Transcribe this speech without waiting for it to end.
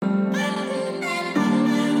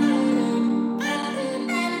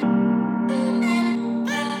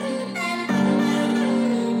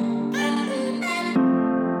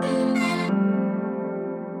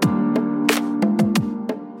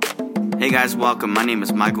Hey guys, welcome. My name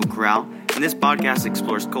is Michael Corral, and this podcast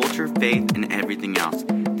explores culture, faith, and everything else.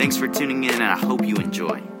 Thanks for tuning in, and I hope you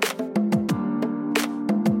enjoy.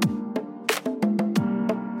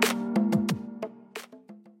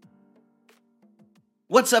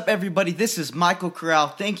 What's up, everybody? This is Michael Corral.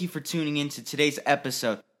 Thank you for tuning in to today's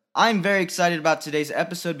episode. I'm very excited about today's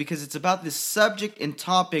episode because it's about this subject and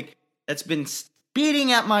topic that's been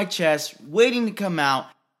beating at my chest, waiting to come out,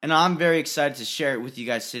 and I'm very excited to share it with you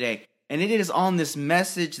guys today. And it is on this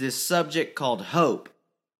message, this subject called hope.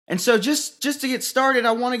 And so just to get started,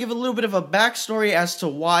 I want to give a little bit of a backstory as to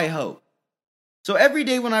why hope. So every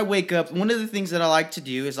day when I wake up, one of the things that I like to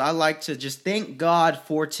do is I like to just thank God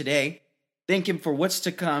for today, thank Him for what's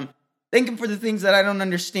to come, thank Him for the things that I don't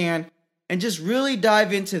understand, and just really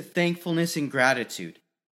dive into thankfulness and gratitude.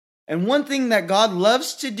 And one thing that God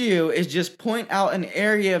loves to do is just point out an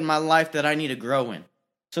area in my life that I need to grow in.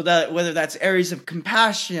 So that whether that's areas of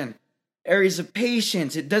compassion, areas of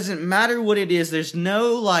patience, it doesn't matter what it is. There's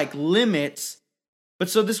no limits.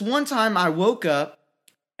 But so this one time I woke up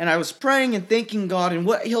and I was praying and thanking God, and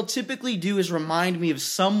what He'll typically do is remind me of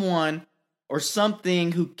someone or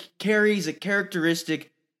something who carries a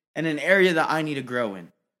characteristic and an area that I need to grow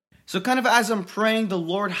in. So kind of as I'm praying, the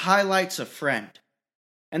Lord highlights a friend.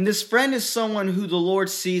 And this friend is someone who the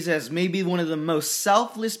Lord sees as maybe one of the most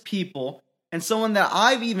selfless people, and someone that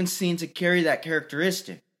I've even seen to carry that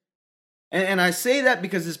characteristic. And I say that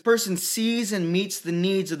because this person sees and meets the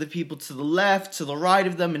needs of the people to the left, to the right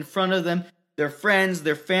of them, in front of them, their friends,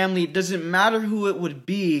 their family. It doesn't matter who it would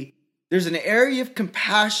be. There's an area of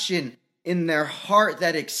compassion in their heart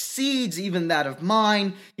that exceeds even that of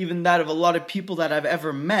mine, even that of a lot of people that I've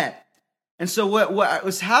ever met. And so what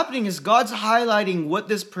was happening is God's highlighting what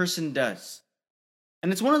this person does.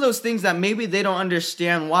 And it's one of those things that maybe they don't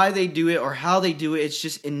understand why they do it or how they do it. It's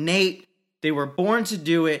just innate. They were born to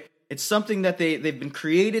do it. It's something that they've been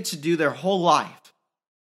created to do their whole life.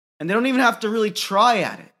 And they don't even have to really try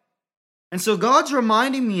at it. And so God's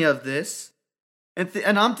reminding me of this.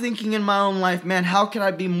 And I'm thinking in my own life, man, how can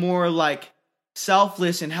I be more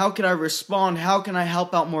selfless? And how can I respond? How can I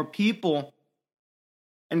help out more people?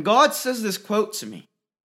 And God says this quote to me.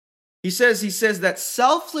 He says that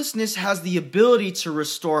selflessness has the ability to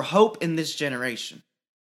restore hope in this generation.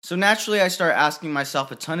 So naturally, I start asking myself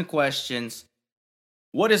a ton of questions.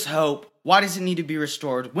 What is hope? Why does it need to be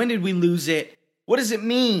restored? When did we lose it? What does it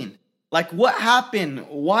mean? What happened?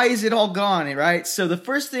 Why is it all gone, right? So the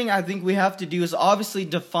first thing I think we have to do is obviously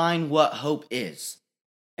define what hope is.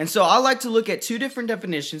 And so I like to look at two different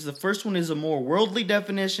definitions. The first one is a more worldly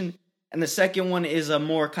definition, and the second one is a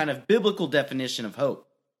more kind of biblical definition of hope.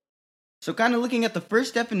 So kind of looking at the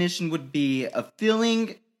first definition would be a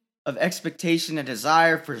feeling of expectation, a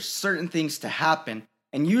desire for certain things to happen,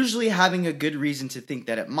 and usually having a good reason to think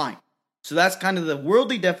that it might. So that's kind of the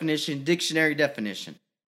worldly definition, dictionary definition.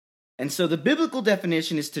 And so the biblical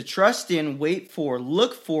definition is to trust in, wait for,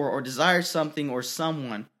 look for, or desire something or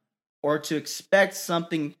someone, or to expect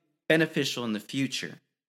something beneficial in the future.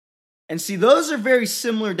 And see, those are very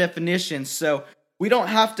similar definitions, so we don't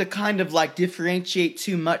have to kind of differentiate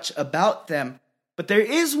too much about them. But there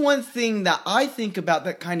is one thing that I think about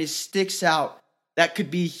that kind of sticks out that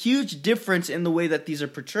could be a huge difference in the way that these are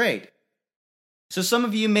portrayed. So some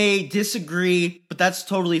of you may disagree, but that's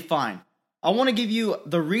totally fine. I want to give you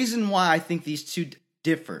the reason why I think these two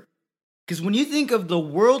differ. Because when you think of the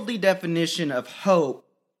worldly definition of hope,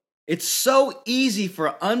 it's so easy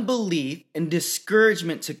for unbelief and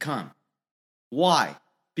discouragement to come. Why?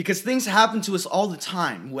 Because things happen to us all the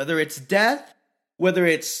time, whether it's death, whether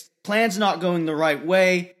it's plans not going the right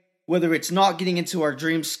way, whether it's not getting into our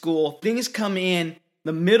dream school. Things come in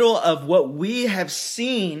the middle of what we have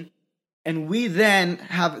seen, and we then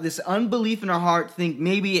have this unbelief in our heart, think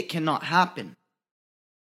maybe it cannot happen.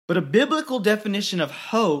 But a biblical definition of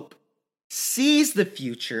hope sees the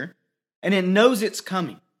future, and it knows it's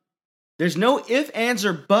coming. There's no ifs, ands,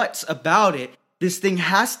 or buts about it. This thing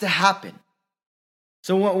has to happen.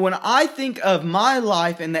 So when I think of my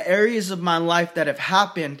life and the areas of my life that have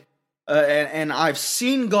happened, and I've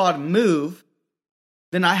seen God move,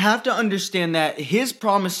 then I have to understand that His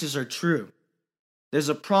promises are true. There's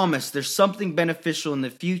a promise. There's something beneficial in the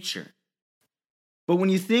future. But when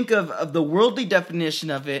you think of the worldly definition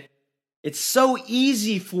of it, it's so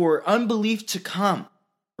easy for unbelief to come,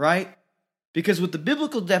 right? Because with the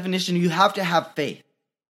biblical definition, you have to have faith.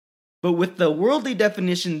 But with the worldly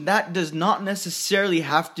definition, that does not necessarily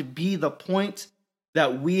have to be the point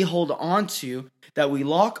that we hold on to, that we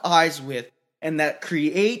lock eyes with, and that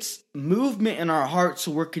creates movement in our hearts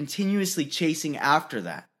so we're continuously chasing after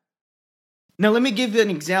that. Now, let me give you an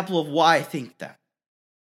example of why I think that.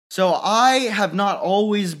 So I have not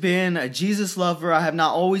always been a Jesus lover. I have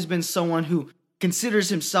not always been someone who considers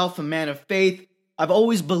himself a man of faith. I've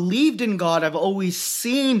always believed in God. I've always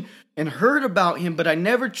seen and heard about him, but I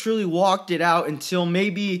never truly walked it out until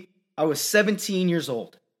maybe I was 17 years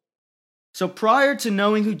old. So prior to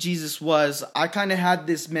knowing who Jesus was, I kind of had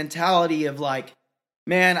this mentality of like,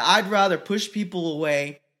 man, I'd rather push people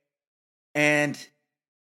away and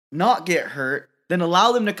not get hurt than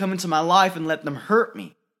allow them to come into my life and let them hurt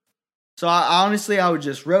me. So I would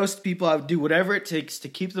just roast people. I would do whatever it takes to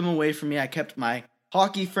keep them away from me. I kept my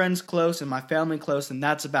hockey friends close and my family close, and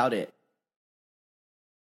that's about it.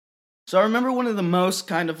 So I remember one of the most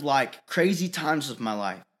kind of like crazy times of my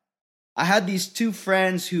life. I had these two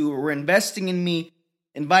friends who were investing in me,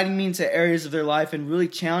 inviting me into areas of their life and really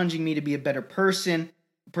challenging me to be a better person,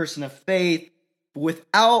 a person of faith,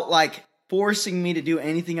 without like forcing me to do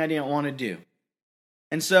anything I didn't want to do.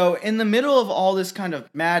 And so in the middle of all this kind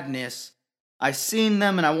of madness, I seen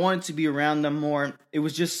them and I wanted to be around them more. It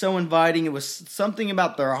was just so inviting. It was something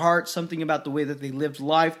about their heart, something about the way that they lived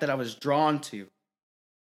life that I was drawn to.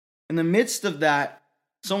 In the midst of that,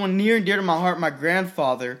 someone near and dear to my heart, my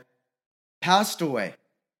grandfather, passed away.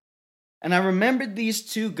 And I remembered these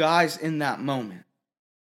two guys in that moment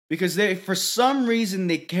because for some reason,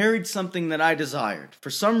 they carried something that I desired. For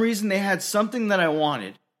some reason, they had something that I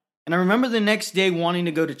wanted. And I remember the next day wanting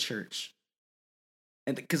to go to church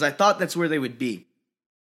because I thought that's where they would be.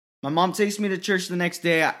 My mom takes me to church the next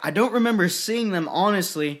day. I don't remember seeing them,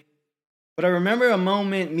 honestly, but I remember a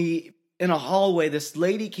moment me in a hallway, this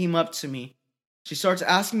lady came up to me. She starts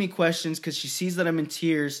asking me questions because she sees that I'm in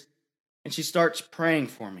tears. And she starts praying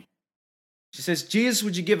for me. She says, Jesus,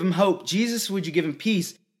 would you give him hope? Jesus, would you give him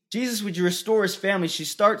peace? Jesus, would you restore his family? She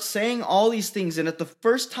starts saying all these things. And at the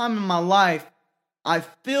first time in my life, I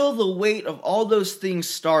feel the weight of all those things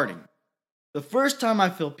starting. The first time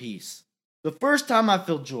I feel peace. The first time I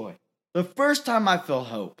feel joy. The first time I feel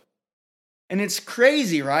hope. And it's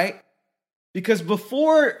crazy, right? Because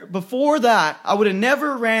before that, I would have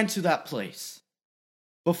never ran to that place.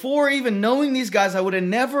 Before even knowing these guys, I would have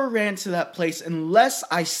never ran to that place unless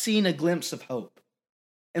I seen a glimpse of hope.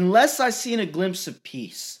 Unless I seen a glimpse of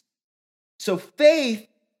peace. So faith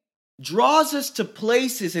draws us to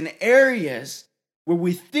places and areas where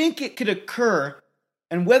we think it could occur,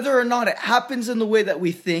 and whether or not it happens in the way that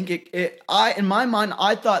we think, in my mind,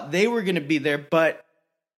 I thought they were going to be there, but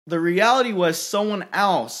the reality was someone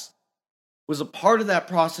else was a part of that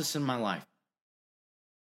process in my life.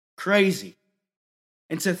 Crazy.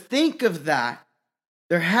 And to think of that,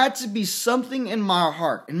 there had to be something in my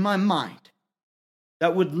heart, in my mind,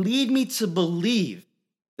 that would lead me to believe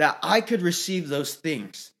that I could receive those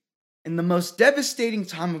things in the most devastating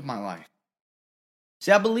time of my life.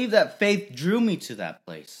 See, I believe that faith drew me to that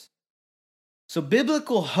place. So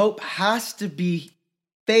biblical hope has to be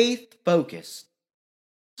faith-focused.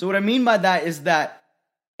 So what I mean by that is that,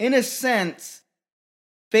 in a sense,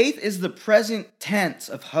 faith is the present tense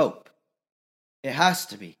of hope. It has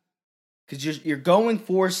to be. Because you're going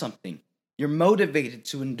for something. You're motivated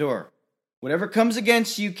to endure. Whatever comes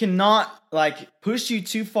against you cannot push you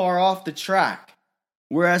too far off the track.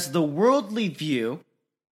 Whereas the worldly view,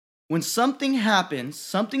 when something happens,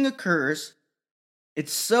 something occurs,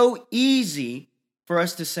 it's so easy for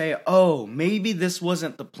us to say, oh, maybe this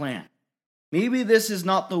wasn't the plan. Maybe this is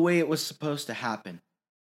not the way it was supposed to happen.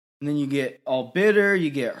 And then you get all bitter, you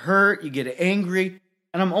get hurt, you get angry.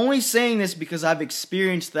 And I'm only saying this because I've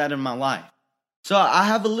experienced that in my life. So I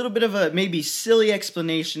have a little bit of a maybe silly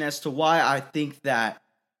explanation as to why I think that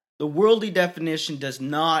the worldly definition does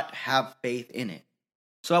not have faith in it.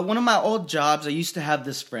 So at one of my old jobs, I used to have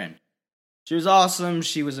this friend. She was awesome.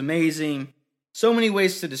 She was amazing. So many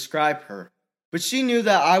ways to describe her. But she knew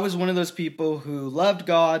that I was one of those people who loved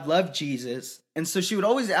God, loved Jesus. And so she would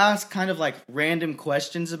always ask kind of random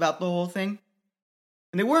questions about the whole thing.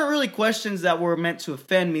 And they weren't really questions that were meant to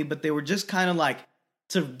offend me, but they were just kind of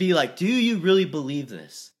to be do you really believe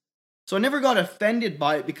this? So I never got offended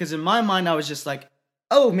by it because in my mind I was just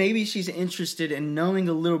oh, maybe she's interested in knowing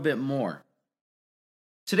a little bit more.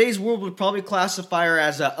 Today's world would probably classify her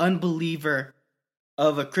as an unbeliever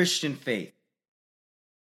of a Christian faith.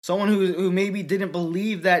 Someone who maybe didn't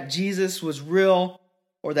believe that Jesus was real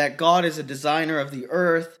or that God is a designer of the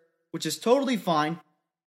earth, which is totally fine.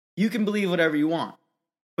 You can believe whatever you want.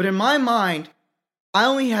 But in my mind, I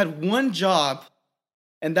only had one job,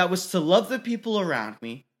 and that was to love the people around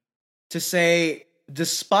me, to say,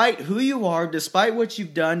 despite who you are, despite what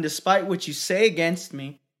you've done, despite what you say against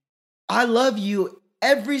me, I love you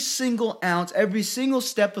every single ounce, every single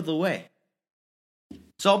step of the way.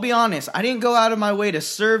 So I'll be honest, I didn't go out of my way to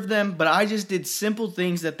serve them, but I just did simple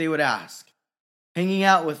things that they would ask. Hanging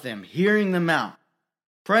out with them, hearing them out,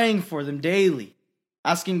 praying for them daily,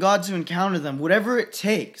 asking God to encounter them, whatever it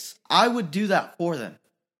takes, I would do that for them.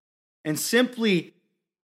 And simply,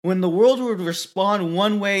 when the world would respond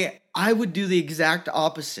one way, I would do the exact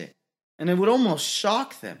opposite. And it would almost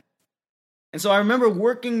shock them. And so I remember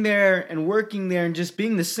working there and just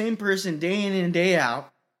being the same person day in and day out.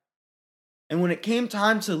 And when it came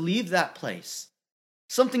time to leave that place,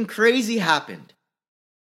 something crazy happened.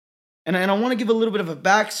 And I want to give a little bit of a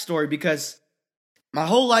backstory because my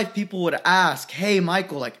whole life people would ask, hey,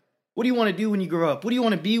 Michael, what do you want to do when you grow up? What do you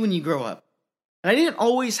want to be when you grow up? And I didn't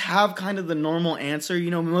always have kind of the normal answer.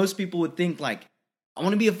 Most people would think I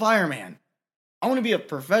want to be a fireman. I want to be a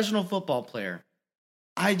professional football player.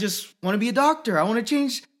 I just want to be a doctor. I want to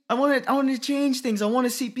change things. I want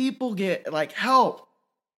to see people get help.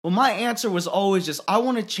 Well, my answer was always just, I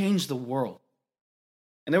want to change the world.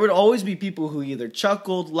 And there would always be people who either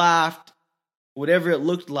chuckled, laughed, whatever it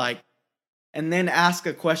looked like, and then ask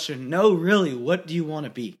a question, no, really, what do you want to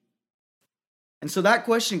be? And so that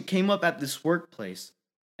question came up at this workplace,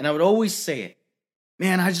 and I would always say it,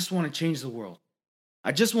 man, I just want to change the world.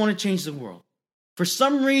 I just want to change the world. For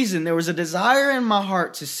some reason, there was a desire in my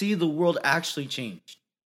heart to see the world actually change.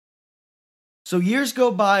 So years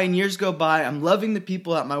go by and years go by. I'm loving the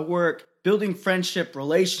people at my work, building friendship,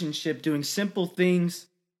 relationship, doing simple things.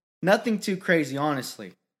 Nothing too crazy,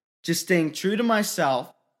 honestly. Just staying true to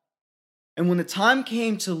myself. And when the time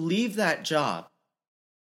came to leave that job,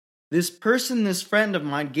 this friend of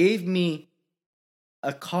mine, gave me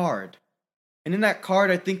a card. And in that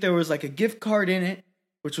card, I think there was a gift card in it,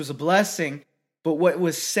 which was a blessing. But what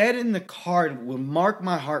was said in the card will mark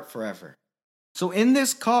my heart forever. So in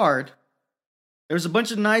this card, there's a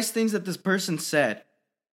bunch of nice things that this person said,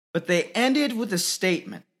 but they ended with a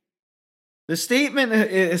statement. The statement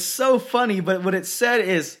is so funny, but what it said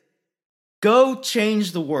is, go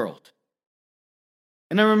change the world.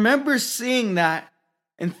 And I remember seeing that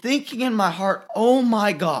and thinking in my heart, oh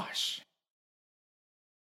my gosh.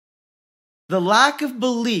 The lack of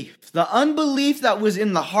belief, the unbelief that was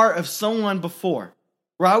in the heart of someone before,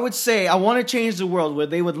 where I would say, I want to change the world, where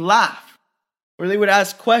they would laugh, where they would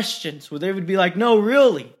ask questions, where they would be like, no,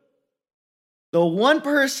 really. The one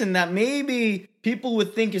person that maybe people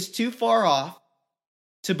would think is too far off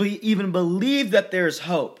to even believe that there's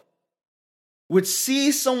hope would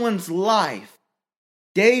see someone's life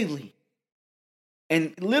daily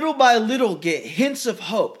and little by little get hints of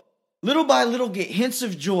hope, little by little get hints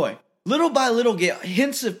of joy, little by little get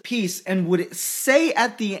hints of peace, and would say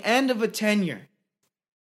at the end of a tenure,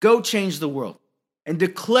 go change the world, and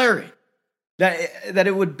declare it. That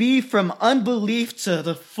it would be from unbelief to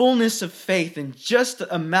the fullness of faith in just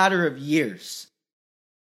a matter of years.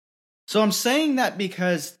 So I'm saying that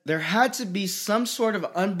because there had to be some sort of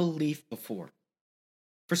unbelief before.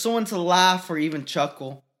 For someone to laugh or even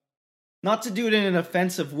chuckle. Not to do it in an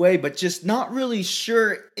offensive way, but just not really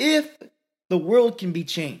sure if the world can be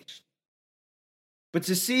changed. But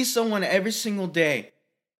to see someone every single day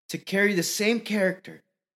to carry the same character,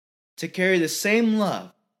 to carry the same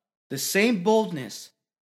love, the same boldness,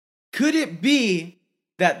 could it be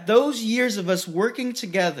that those years of us working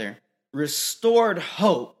together restored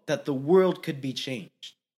hope that the world could be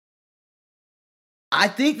changed? I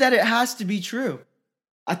think that it has to be true.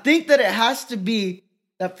 I think that it has to be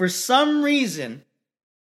that for some reason,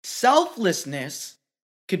 selflessness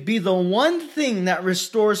could be the one thing that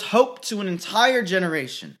restores hope to an entire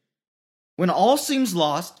generation. When all seems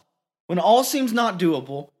lost, when all seems not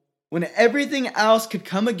doable, when everything else could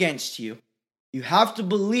come against you, you have to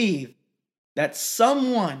believe that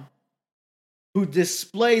someone who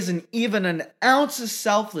displays even an ounce of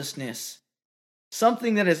selflessness,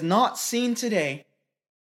 something that is not seen today,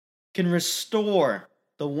 can restore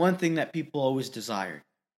the one thing that people always desired.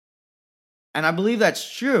 And I believe that's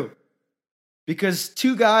true because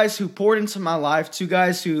two guys who poured into my life, two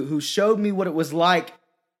guys who showed me what it was like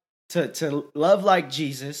to love like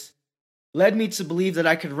Jesus, led me to believe that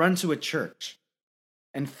I could run to a church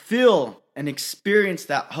and feel and experience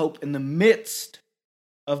that hope in the midst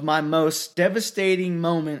of my most devastating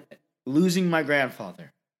moment, losing my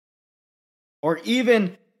grandfather. Or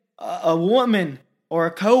even a woman or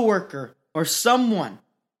a coworker or someone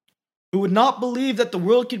who would not believe that the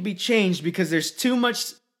world could be changed because there's too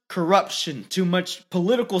much corruption, too much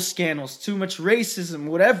political scandals, too much racism,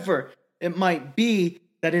 whatever it might be,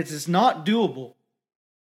 that it is not doable.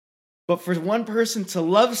 But for one person to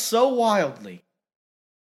love so wildly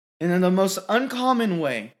and in the most uncommon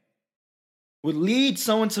way would lead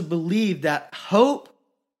someone to believe that hope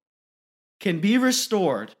can be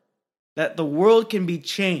restored, that the world can be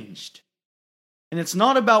changed. And it's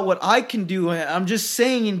not about what I can do. I'm just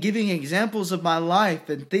saying and giving examples of my life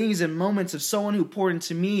and things and moments of someone who poured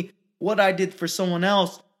into me, what I did for someone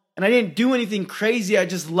else. And I didn't do anything crazy. I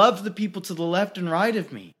just loved the people to the left and right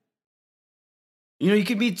of me. You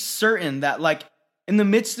can be certain that, like, in the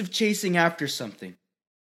midst of chasing after something,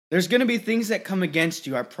 there's going to be things that come against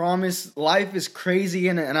you. I promise. Life is crazy,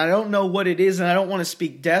 and I don't know what it is, and I don't want to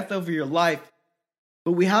speak death over your life,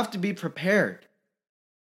 but we have to be prepared.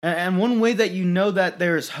 And one way that you know that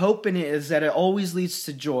there is hope in it is that it always leads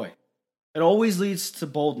to joy. It always leads to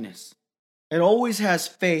boldness. It always has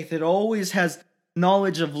faith. It always has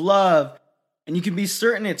knowledge of love. And you can be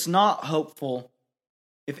certain it's not hopeful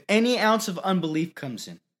if any ounce of unbelief comes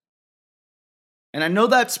in. And I know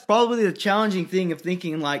that's probably the challenging thing of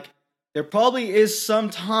thinking, like, there probably is some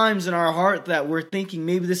times in our heart that we're thinking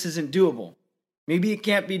maybe this isn't doable. Maybe it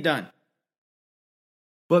can't be done.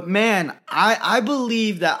 But man, I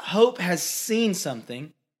believe that hope has seen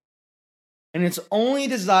something, and its only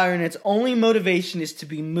desire and its only motivation is to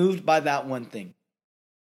be moved by that one thing.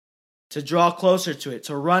 To draw closer to it,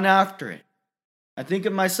 to run after it. I think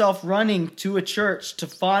of myself running to a church to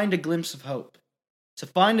find a glimpse of hope, to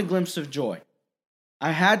find a glimpse of joy.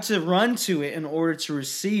 I had to run to it in order to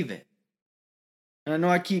receive it. And I know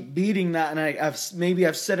I keep beating that, and I've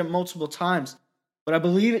said it multiple times, but I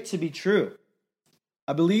believe it to be true.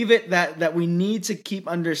 I believe it that we need to keep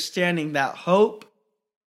understanding that hope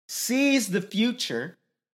sees the future,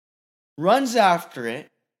 runs after it,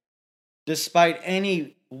 despite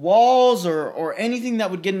any walls or anything that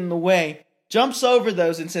would get in the way, jumps over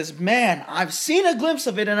those and says, man, I've seen a glimpse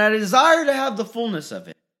of it and I desire to have the fullness of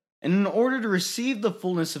it. And in order to receive the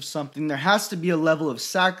fullness of something, there has to be a level of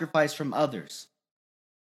sacrifice from others.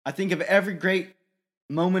 I think of every great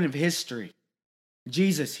moment of history.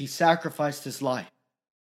 Jesus, he sacrificed his life.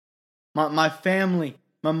 My family,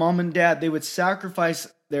 my mom and dad, they would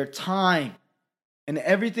sacrifice their time and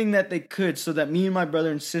everything that they could so that me and my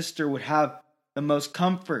brother and sister would have the most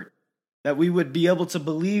comfort, that we would be able to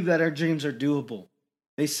believe that our dreams are doable.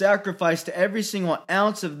 They sacrificed every single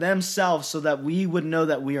ounce of themselves so that we would know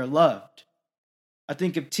that we are loved. I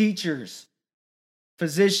think of teachers,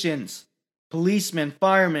 physicians, policemen,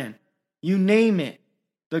 firemen, you name it,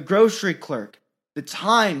 the grocery clerk, the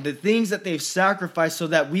time, the things that they've sacrificed so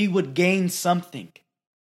that we would gain something.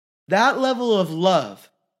 That level of love,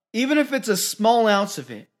 even if it's a small ounce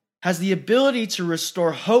of it, has the ability to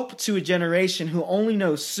restore hope to a generation who only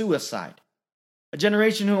knows suicide, a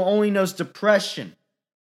generation who only knows depression,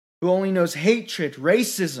 who only knows hatred,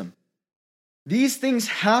 racism. These things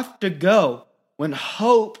have to go when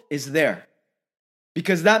hope is there.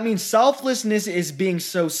 Because that means selflessness is being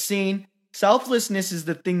so seen. Selflessness is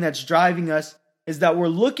the thing that's driving us, is that we're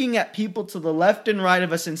looking at people to the left and right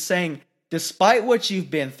of us and saying, despite what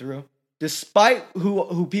you've been through, despite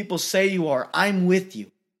who people say you are, I'm with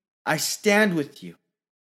you. I stand with you.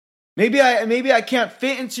 Maybe I can't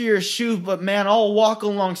fit into your shoes, but man, I'll walk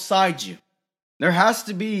alongside you. There has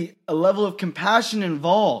to be a level of compassion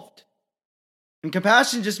involved. And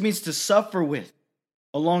compassion just means to suffer with,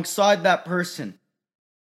 alongside that person.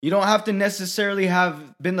 You don't have to necessarily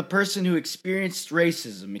have been the person who experienced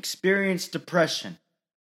racism, experienced depression.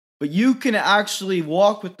 But you can actually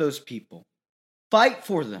walk with those people. Fight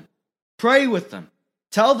for them. Pray with them.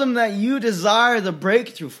 Tell them that you desire the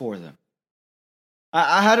breakthrough for them.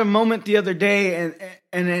 I had a moment the other day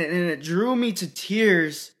and it drew me to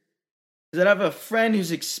tears that I have a friend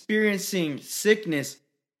who's experiencing sickness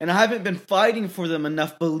and I haven't been fighting for them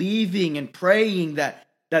enough, believing and praying that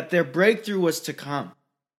their breakthrough was to come.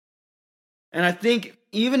 And I think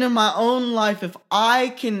even in my own life, if I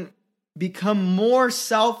can become more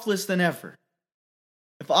selfless than ever,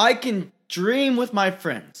 if I can dream with my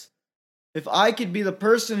friends, if I could be the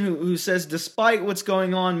person who says, despite what's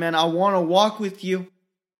going on, man, I want to walk with you.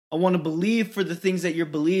 I want to believe for the things that you're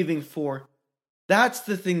believing for. That's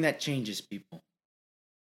the thing that changes people.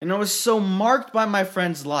 And I was so marked by my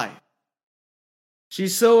friend's life.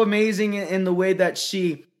 She's so amazing in the way that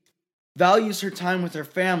she values her time with her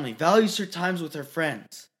family, values her times with her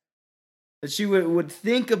friends. That she would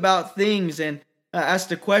think about things and ask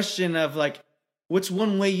the question of, like, what's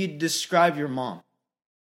one way you'd describe your mom?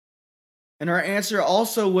 And her answer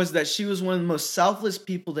also was that she was one of the most selfless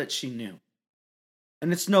people that she knew.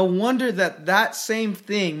 And it's no wonder that that same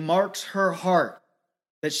thing marks her heart,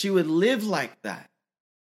 that she would live like that.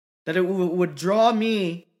 That it would draw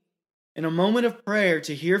me in a moment of prayer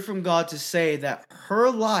to hear from God to say that her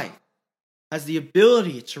life has the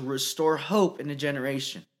ability to restore hope in a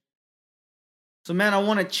generation. So man, I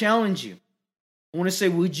want to challenge you. I want to say,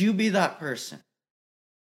 would you be that person?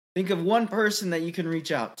 Think of one person that you can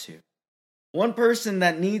reach out to. One person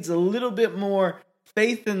that needs a little bit more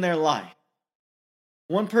faith in their life.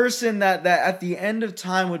 One person that at the end of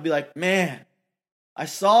time would be like, man, I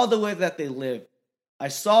saw the way that they lived. I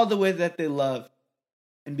saw the way that they loved.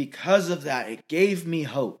 And because of that, it gave me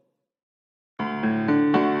hope.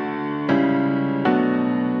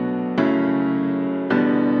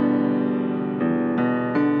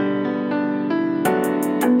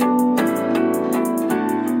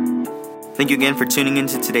 Thank you again for tuning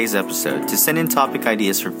into today's episode. To send in topic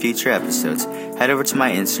ideas for future episodes, head over to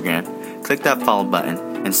my Instagram, click that follow button,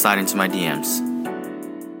 and slide into my DMs.